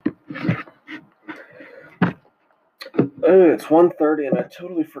It's 1:30 and I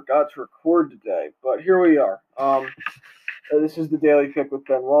totally forgot to record today, but here we are. This is the Daily Pick with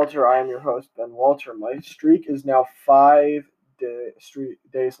Ben Walter. I am your host, Ben Walter. My streak is now 5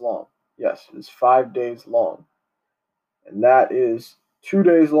 days long. Yes, it is 5 days long. And that is 2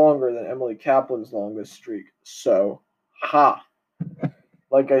 days longer than Emily Kaplan's longest streak. So,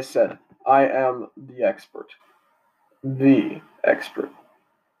 like I said, I am the expert. The expert.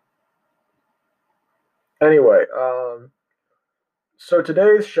 Anyway, so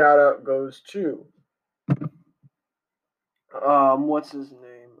today's shout out goes to what's his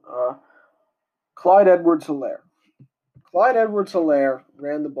name? Clyde Edwards-Helaire. Clyde Edwards-Helaire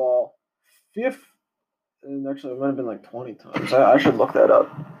ran the ball and actually it might have been like 20 times. I should look that up.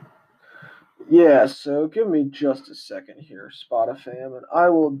 Yeah, so give me just a second here, Spotifam, and I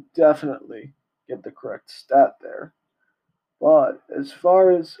will definitely get the correct stat there. But as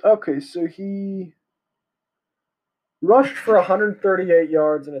far as, so he rushed for 138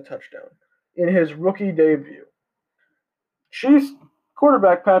 yards and a touchdown in his rookie debut. Chiefs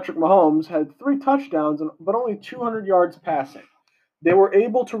quarterback Patrick Mahomes had 3 touchdowns, but only 200 yards passing. They were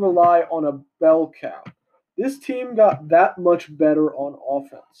able to rely on a bell cow. This team got that much better on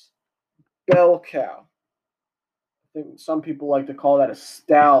offense. Bell cow. I think some people like to call that a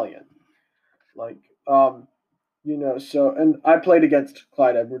stallion. And I played against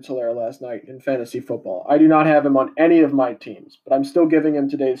Clyde Edwards-Helaire last night in fantasy football. I do not have him on any of my teams, but I'm still giving him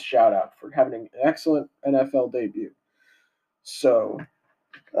today's shout out for having an excellent NFL debut. So,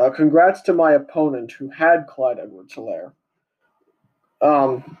 congrats to my opponent who had Clyde Edwards-Helaire.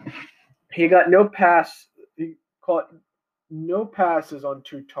 He got no pass. He caught no passes on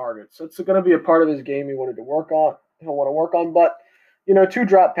 2 targets. So it's going to be a part of his game he wanted to work on. He'll want to work on, but 2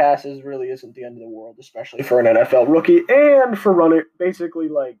 drop passes really isn't the end of the world, especially for an NFL rookie and for running, basically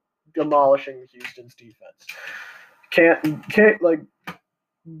like demolishing Houston's defense. Can't like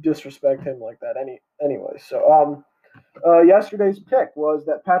disrespect him like that. Anyway, so yesterday's pick was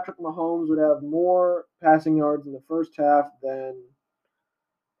that Patrick Mahomes would have more passing yards in the first half than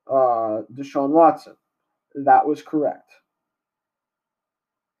Deshaun Watson. That was correct.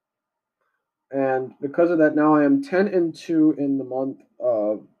 And because of that, now I am 10-2 in the month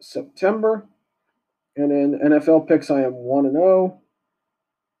of September. And in NFL picks, I am 1-0.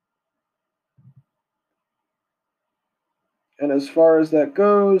 And as far as that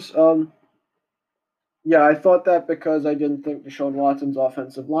goes, I thought that because I didn't think Deshaun Watson's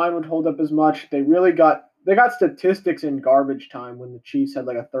offensive line would hold up as much. They got statistics in garbage time when the Chiefs had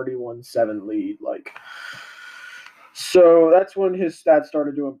like a 31-7 lead. So that's when his stats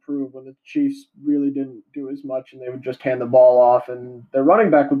started to improve, when the Chiefs really didn't do as much and they would just hand the ball off and their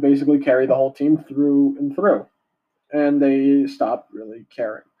running back would basically carry the whole team through and through. And they stopped really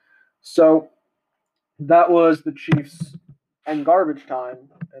caring. So that was the Chiefs and garbage time,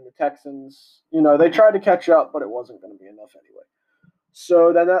 and the Texans, they tried to catch up, but it wasn't going to be enough anyway.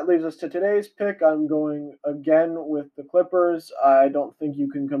 So then that leaves us to today's pick. I'm going again with the Clippers. I don't think you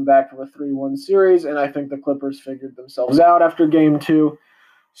can come back from a 3-1 series, and I think the Clippers figured themselves out after Game 2.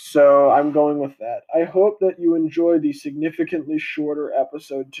 So I'm going with that. I hope that you enjoyed the significantly shorter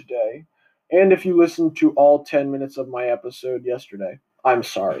episode today. And if you listened to all 10 minutes of my episode yesterday, I'm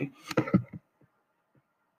sorry.